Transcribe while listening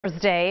Mother's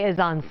Day is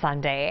on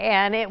Sunday,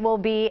 and it will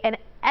be an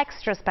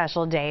extra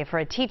special day for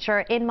a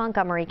teacher in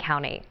Montgomery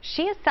County.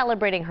 She is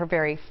celebrating her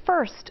very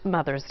first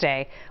Mother's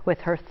Day with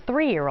her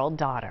 3-year-old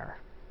daughter.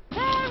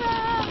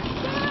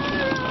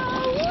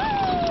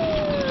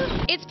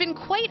 It's been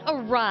quite a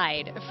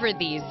ride for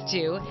these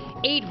two.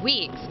 8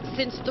 weeks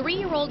since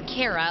 3-year-old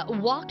Cara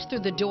walked through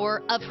the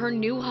door of her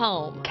new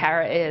home.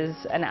 Cara is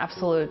an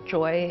absolute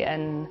joy,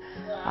 and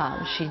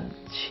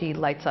she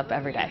lights up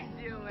every day.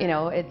 You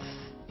know,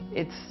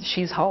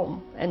 she's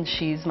home, and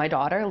she's my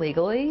daughter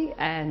legally,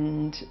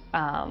 and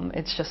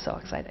it's just so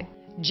exciting.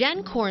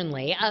 Jen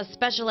Cornley, a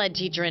special ed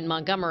teacher in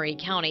Montgomery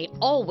County,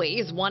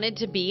 always wanted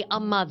to be a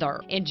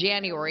mother. In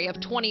January of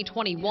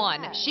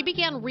 2021, she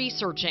began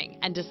researching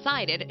and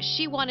decided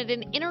she wanted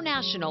an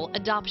international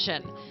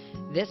adoption.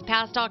 This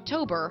past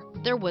October,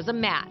 there was a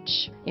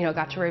match. You know,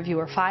 got to review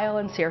her file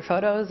and see her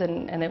photos,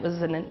 and it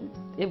was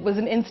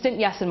an instant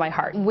yes in my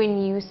heart.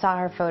 When you saw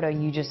her photo,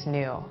 you just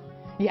knew.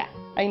 Yeah,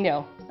 I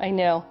know.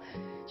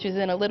 She was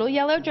in a little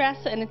yellow dress,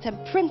 and it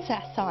said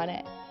princess on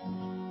it.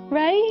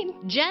 Right?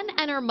 Jen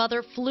and her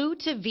mother flew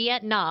to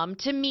Vietnam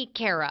to meet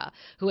Cara,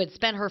 who had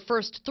spent her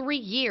first 3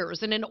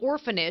 years in an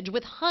orphanage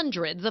with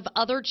hundreds of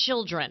other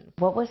children.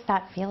 What was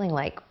that feeling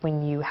like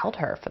when you held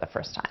her for the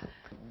first time?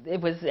 It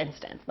was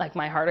instant. Like,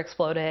 my heart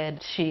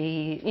exploded.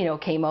 She,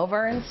 came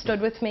over and stood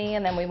with me,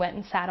 and then we went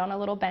and sat on a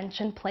little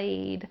bench and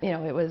played.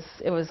 It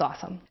was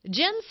awesome.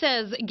 Jen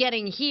says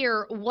getting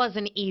here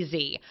wasn't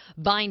easy.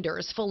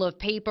 Binders full of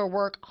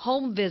paperwork,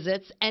 home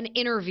visits, and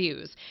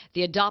interviews.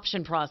 The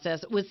adoption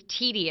process was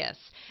tedious.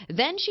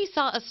 Then she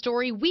saw a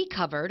story we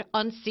covered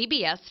on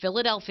CBS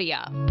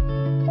Philadelphia.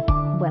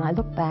 When I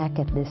look back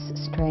at this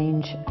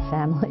strange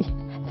family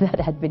that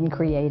had been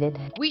created,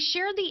 we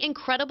shared the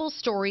incredible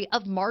story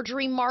of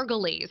Marjorie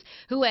Margolies,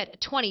 who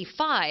at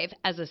 25,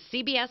 as a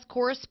CBS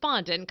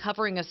correspondent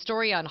covering a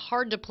story on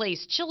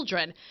hard-to-place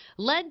children,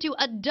 led to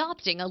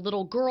adopting a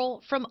little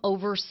girl from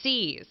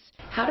overseas.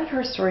 How did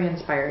her story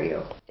inspire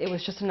you? It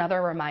was just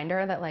another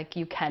reminder that, like,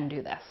 you can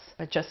do this.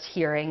 But just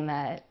hearing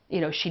that,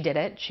 she did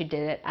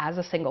it as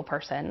a single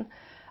person,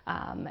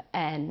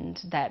 and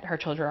that her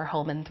children are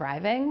home and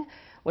thriving,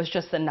 was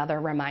just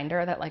another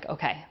reminder that, like,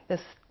 okay,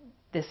 this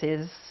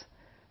is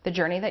the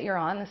journey that you're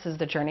on. This is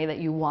the journey that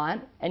you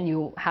want and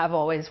you have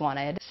always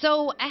wanted.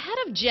 So ahead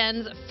of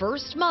Jen's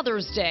first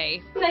Mother's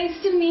Day,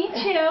 nice to meet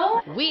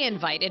you, we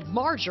invited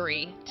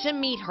Marjorie to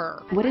meet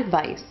her. What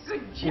advice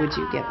would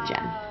you give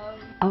Jen?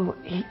 oh,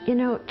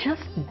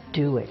 just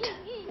do it.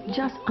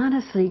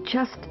 Honestly,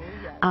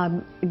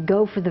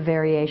 go for the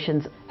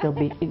variations.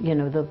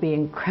 There'll be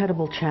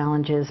incredible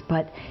challenges,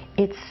 but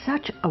it's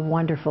such a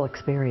wonderful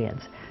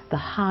experience. The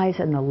highs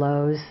and the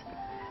lows.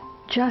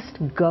 Just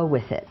go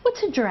with it.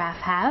 What's a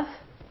giraffe have?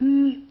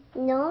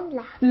 Long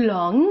neck.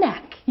 Long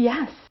neck,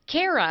 yes.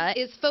 Cara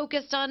is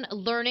focused on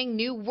learning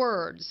new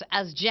words,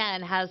 as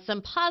Jen has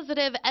some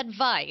positive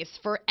advice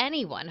for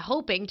anyone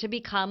hoping to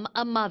become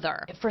a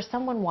mother. For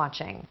someone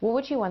watching, what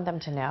would you want them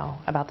to know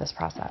about this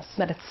process?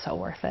 That it's so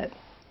worth it.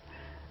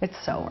 It's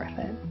so worth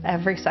it.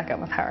 Every second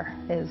with her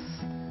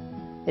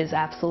is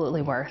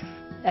absolutely worth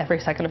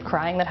every second of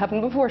crying that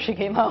happened before she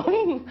came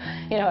home.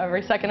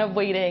 Every second of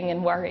waiting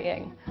and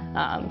worrying.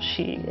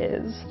 She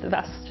is the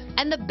best.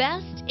 And the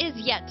best is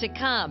yet to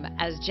come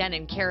as Jen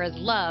and Cara's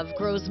love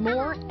grows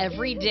more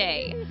every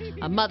day.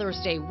 A Mother's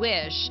Day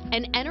wish,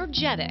 an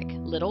energetic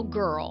little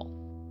girl.